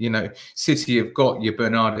diminutive. You know, City have got your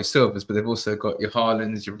Bernardo Silvas, but they've also got your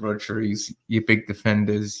Haalands, your Rodris, your big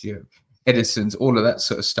defenders, your Edisons, all of that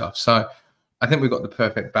sort of stuff. So I think we've got the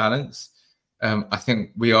perfect balance. I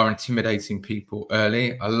think we are intimidating people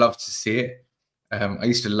early. I love to see it. I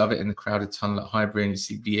used to love it in the crowded tunnel at Highbury, and you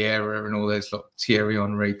see Vieira and all those like Thierry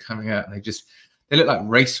Henry coming out, and they look like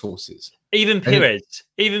racehorses. Even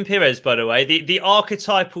Pires, by the way, the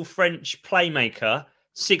archetypal French playmaker,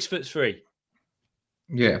 6'3".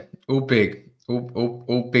 Yeah, all big,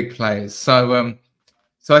 all big players. So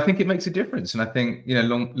I think it makes a difference, and I think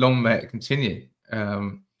long may it continue.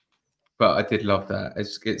 But I did love that.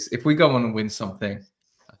 It's if we go on and win something,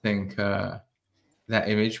 I think. That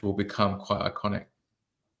image will become quite iconic.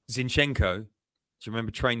 Zinchenko, do you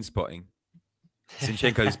remember Train Spotting?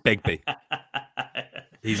 Zinchenko's Begbie.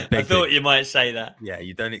 He's Begbie. I thought you might say that. Yeah,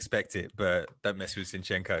 you don't expect it, but don't mess with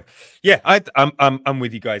Zinchenko. Yeah, I'm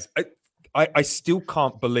with you guys. I still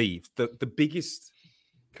can't believe that the biggest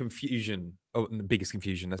confusion. Oh, the biggest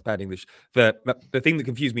confusion. That's bad English. The thing that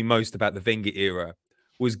confused me most about the Wenger era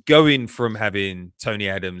was going from having Tony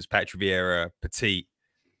Adams, Patrick Vieira, Petit.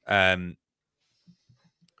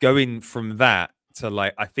 Going from that to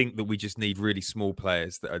like, I think that we just need really small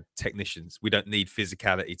players that are technicians. We don't need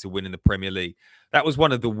physicality to win in the Premier League. That was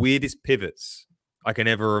one of the weirdest pivots I can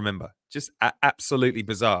ever remember. Just absolutely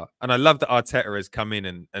bizarre. And I love that Arteta has come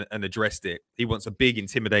in and addressed it. He wants a big,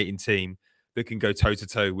 intimidating team that can go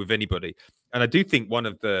toe-to-toe with anybody. And I do think one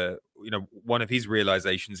of his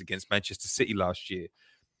realizations against Manchester City last year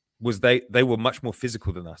was they were much more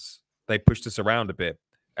physical than us. They pushed us around a bit.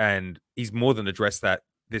 And he's more than addressed that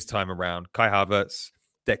this time around. Kai Havertz,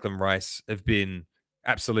 Declan Rice have been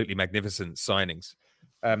absolutely magnificent signings.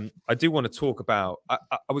 I do want to talk about,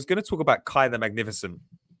 I was going to talk about Kai the Magnificent.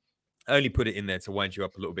 I only put it in there to wind you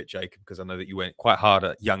up a little bit, Jacob, because I know that you went quite hard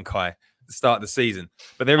at young Kai at the start of the season.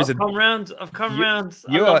 But there is I've come round.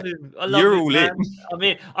 You're all in. I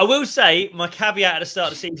mean, I will say my caveat at the start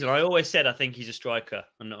of the season, I always said I think he's a striker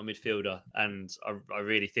and not a midfielder. And I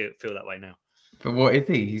really feel that way now. But what is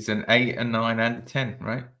he? He's an 8, a 9, and a 10,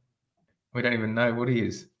 right? We don't even know what he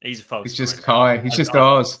is. He's a false. He's just Kai. He's just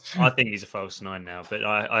ours. I think he's a false 9 now, but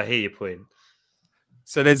I hear your point.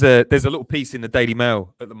 So there's a little piece in the Daily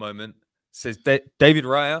Mail at the moment says David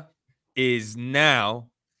Raya is now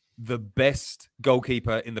the best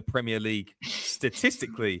goalkeeper in the Premier League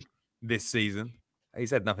statistically this season.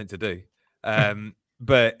 He's had nothing to do.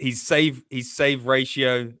 But his save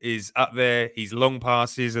ratio is up there. His long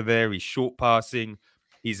passes are there. His short passing,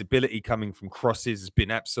 his ability coming from crosses has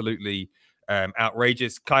been absolutely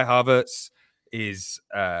outrageous. Kai Havertz is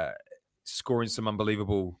scoring some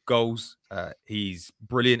unbelievable goals. He's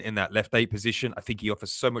brilliant in that left 8 position. I think he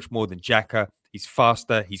offers so much more than Xhaka. He's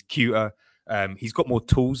faster. He's cuter. He's got more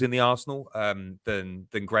tools in the Arsenal than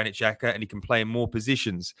Granit Xhaka, and he can play in more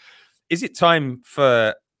positions. Is it time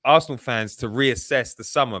for Arsenal fans to reassess the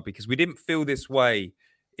summer? Because we didn't feel this way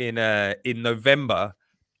in November,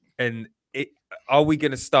 and are we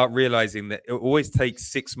going to start realizing that it always takes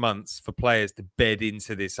 6 months for players to bed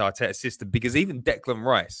into this Arteta system? Because even Declan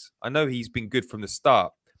Rice, I know he's been good from the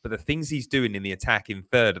start, but the things he's doing in the attack in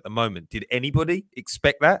third at the moment, did anybody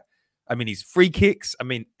expect that? I mean, his free kicks. I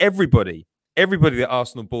mean, everybody that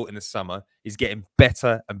Arsenal bought in the summer is getting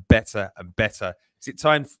better and better and better. Is it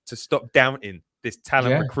time to stop doubting this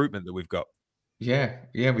talent recruitment that we've got? Yeah,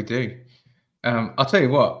 we do. I'll tell you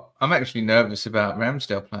what, I'm actually nervous about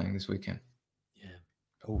Ramsdale playing this weekend.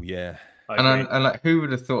 Oh, yeah. And like, who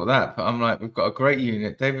would have thought that? But I'm like, we've got a great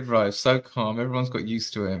unit. David Raya is so calm. Everyone's got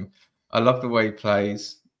used to him. I love the way he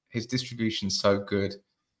plays. His distribution's so good.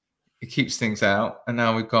 He keeps things out. And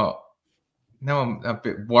now I'm a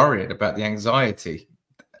bit worried about the anxiety.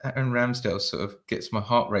 And Ramsdale sort of gets my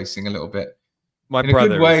heart racing a little bit. In a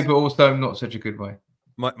good way, but also not such a good way.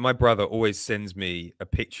 My brother always sends me a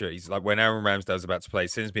picture. He's like, when Aaron Ramsdale's about to play, he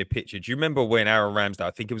sends me a picture. Do you remember when Aaron Ramsdale,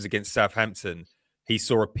 I think it was against Southampton, he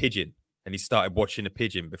saw a pigeon and he started watching a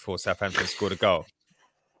pigeon before Southampton scored a goal?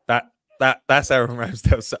 That's Aaron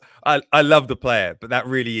Ramsdale. So I love the player, but that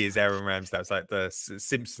really is Aaron Ramsdale. It's like the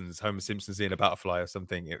Simpsons, Homer Simpson seeing a butterfly or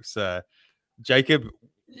something. It's Jacob.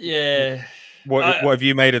 Yeah. What have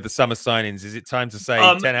you made of the summer signings? Is it time to say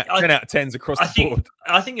 10 out of 10s across the board?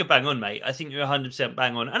 I think you're bang on, mate. I think you're 100%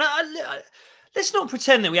 bang on. And let's not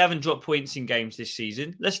pretend that we haven't dropped points in games this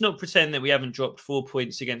season. Let's not pretend that we haven't dropped 4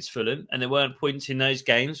 points against Fulham, and there weren't points in those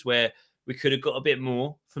games where we could have got a bit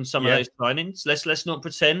more from some of those signings. Let's not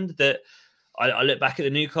pretend that. I look back at the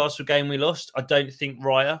Newcastle game we lost. I don't think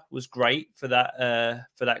Raya was great for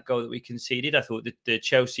that goal that we conceded. I thought the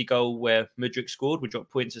Chelsea goal where Mudryk scored, we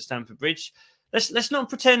dropped points at Stamford Bridge. Let's not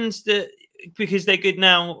pretend that because they're good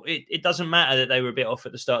now, it doesn't matter that they were a bit off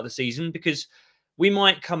at the start of the season, because we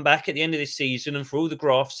might come back at the end of this season, and for all the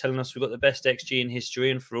graphs telling us we've got the best XG in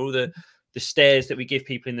history, and for all the stares that we give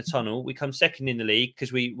people in the tunnel, we come second in the league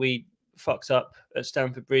because we fucked up at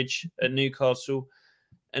Stamford Bridge, at Newcastle,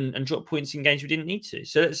 and dropped points in games we didn't need to.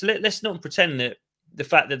 So let's not pretend that the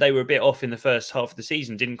fact that they were a bit off in the first half of the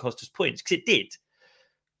season didn't cost us points, because it did.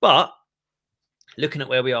 But looking at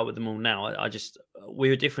where we are with them all now,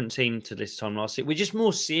 we're a different team to this time last year. We're just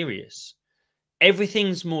more serious.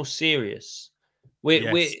 Everything's more serious.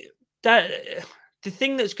 The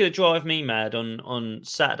thing that's going to drive me mad on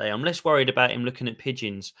Saturday, I'm less worried about him looking at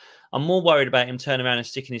pigeons. I'm more worried about him turning around and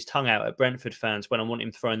sticking his tongue out at Brentford fans when I want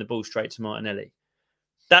him throwing the ball straight to Martinelli.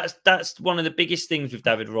 That's one of the biggest things with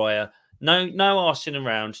David Raya. No arsing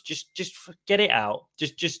around. Just get it out.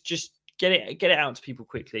 Just get it out to people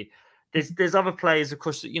quickly. There's other players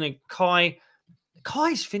across.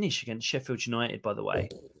 Kai's finish against Sheffield United, by the way,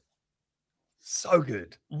 so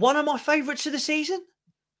good. One of my favourites of the season.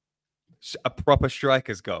 A proper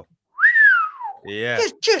striker's goal. Yeah,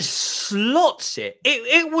 just slots it.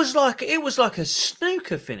 It was like a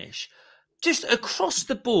snooker finish. Just across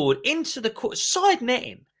the board into the court, side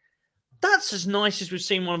netting. That's as nice as we've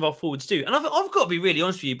seen one of our forwards do. And I've got to be really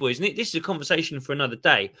honest with you, boys. And this is a conversation for another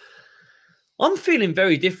day. I'm feeling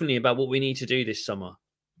very differently about what we need to do this summer.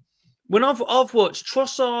 When I've watched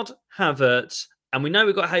Trossard, Havertz, and we know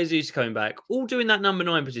we've got Jesus coming back, all doing that number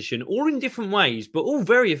 9 position, all in different ways, but all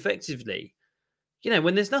very effectively.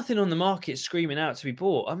 When there's nothing on the market screaming out to be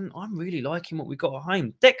bought, I'm really liking what we got at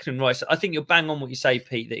home. Declan Rice, I think you're bang on what you say,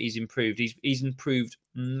 Pete, that he's improved. He's improved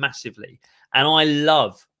massively. And I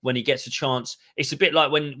love when he gets a chance. It's a bit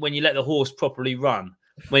like when you let the horse properly run.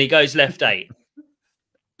 When he goes left 8.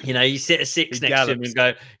 You sit a 6 next to him and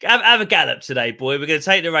go, have a gallop today, boy. We're going to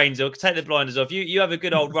take the reins off, take the blinders off. You have a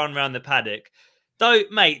good old run around the paddock. Though,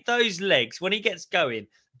 mate, those legs, when he gets going,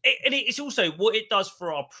 and it's also what it does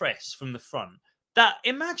for our press from the front.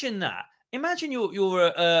 Imagine that. imagine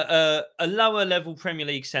you're a lower level Premier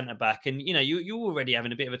League centre back, and you're already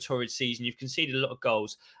having a bit of a torrid season. You've conceded a lot of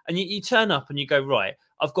goals, and you turn up and you go, right,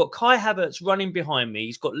 I've got Kai Havertz running behind me.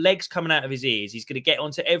 He's got legs coming out of his ears. He's going to get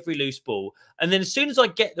onto every loose ball, and then as soon as I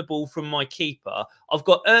get the ball from my keeper, I've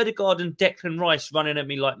got Ødegaard and Declan Rice running at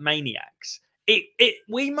me like maniacs.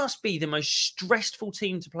 We must be the most stressful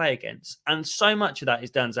team to play against, and so much of that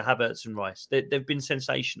is down to Havertz and Rice. They've been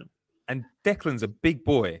sensational. And Declan's a big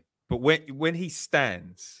boy. But when he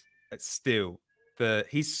stands still,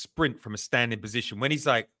 his sprint from a standing position, when he's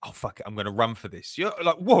like, "Oh fuck it, I'm going to run for this," you're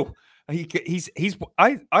like, "Whoa!"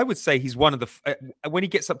 I would say he's one of the when he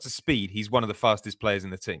gets up to speed, he's one of the fastest players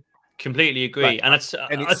in the team. Completely agree, you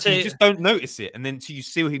just don't notice it, and then you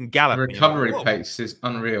see him gallop. The recovery pace is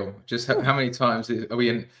unreal. Just how many times are we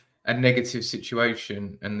in a negative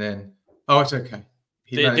situation, and then it's okay.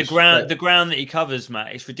 The ground that he covers,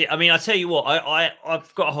 Matt, it's ridiculous. I mean, I tell you what,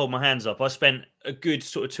 I've got to hold my hands up. I spent a good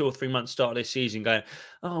sort of 2 or 3 months start of this season going,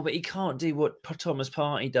 but he can't do what Thomas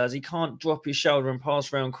Partey does. He can't drop his shoulder and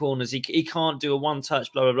pass around corners. He can't do a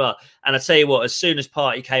one-touch, blah, blah, blah. And I tell you what, as soon as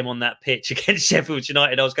Partey came on that pitch against Sheffield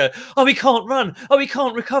United, I was going, he can't run. He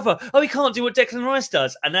can't recover. He can't do what Declan Rice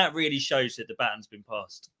does. And that really shows that the baton's been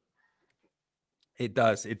passed. It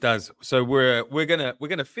does. So we're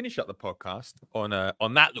gonna finish up the podcast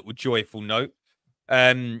on that little joyful note.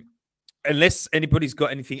 Unless anybody's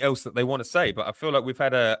got anything else that they want to say, but I feel like we've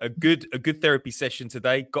had a good therapy session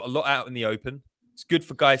today. Got a lot out in the open. It's good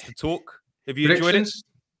for guys to talk. Have you enjoyed it?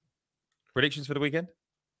 Predictions for the weekend?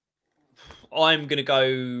 I'm gonna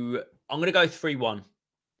go 3-1.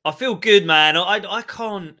 I feel good, man. I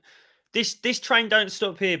can't. This train don't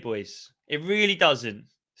stop here, boys. It really doesn't.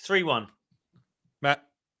 3-1. Matt?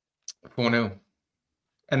 4-0.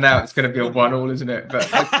 And now it's going to be a 1-1, isn't it? But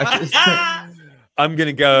I'm going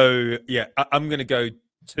to go, I'm going to go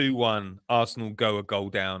 2-1. Arsenal go a goal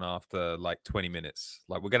down after like 20 minutes.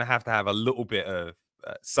 Like we're going to have a little bit of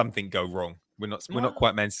something go wrong. We're not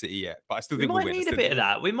quite Man City yet, but I still think we might need a bit of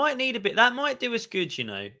that. We might need a bit. That might do us good,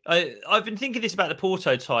 I've been thinking this about the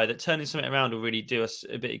Porto tie, that turning something around will really do us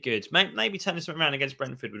a bit of good. Maybe turning something around against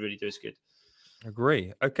Brentford would really do us good.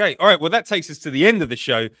 Agree. Okay. All right. Well, that takes us to the end of the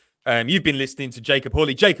show. You've been listening to Jacob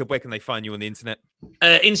Hawley. Jacob, where can they find you on the internet?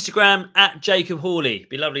 Instagram @Jacob Hawley.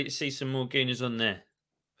 Be lovely to see some more Gooners on there.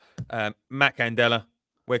 Matt Candela,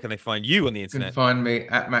 where can they find you on the internet? You can find me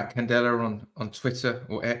 @Matt Candela on Twitter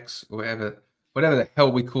or X or whatever the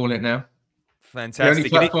hell we call it now. Fantastic. The only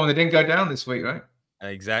platform that didn't go down this week, right?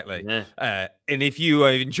 Exactly. Yeah. And if you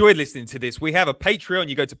enjoyed listening to this, we have a Patreon.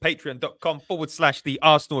 You go to patreon.com/the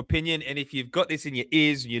Arsenal Opinion. And if you've got this in your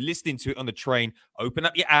ears and you're listening to it on the train, open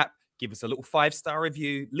up your app, give us a little 5-star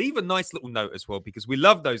review, leave a nice little note as well, because we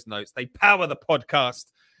love those notes. They power the podcast.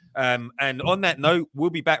 And on that note, we'll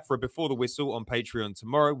be back for a Before the Whistle on Patreon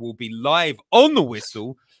tomorrow. We'll be live on the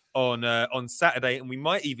Whistle on Saturday, and we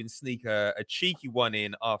might even sneak a cheeky one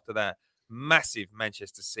in after that massive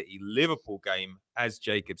Manchester City Liverpool game. As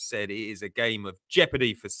Jacob said, it is a game of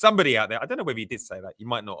jeopardy for somebody out there. I don't know whether you did say that. You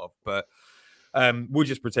might not have, but we'll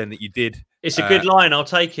just pretend that you did. It's a good line. I'll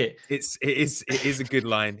take it. It is a good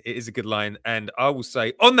line. It is a good line. And I will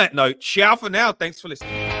say, on that note, ciao for now. Thanks for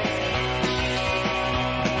listening.